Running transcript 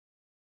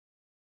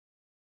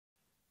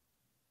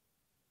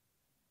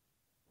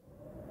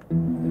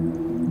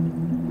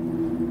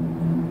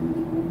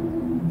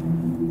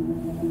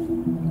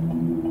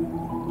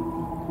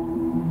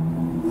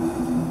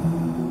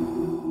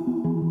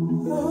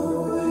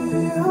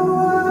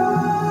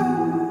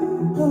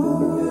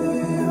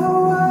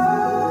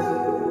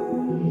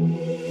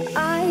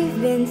I've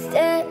been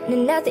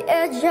standing at the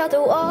edge of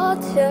the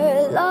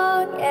water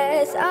long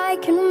as I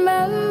can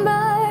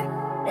remember,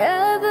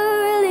 never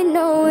really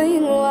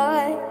knowing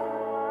why.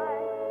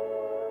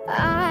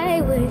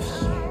 I wish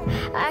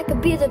I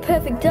could be the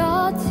perfect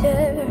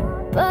daughter,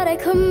 but I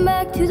come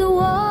back to the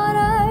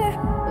water,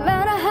 no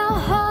matter how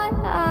hard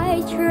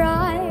I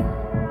try.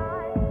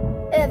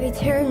 Every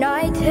turn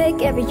I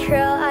take, every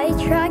trail I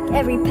track,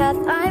 every path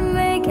I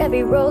make,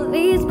 every road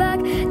leads back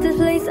to the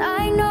place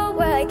I know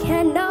where I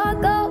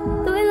cannot go,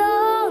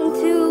 belong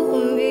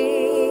to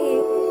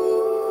me.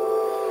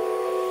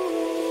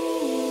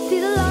 See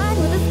the line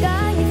where the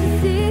sky gets to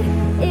see,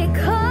 it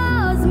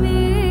calls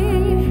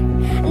me,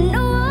 and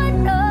no one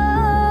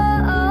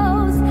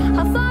knows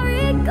how far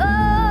it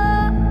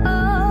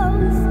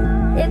goes.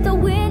 If the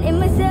wind in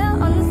my sail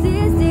on the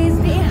sea stays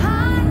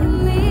behind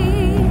me,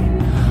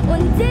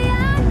 one day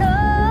I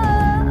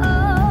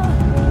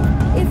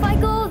know, if I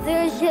go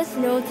there's just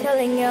no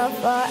telling how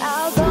far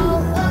I'll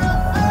go.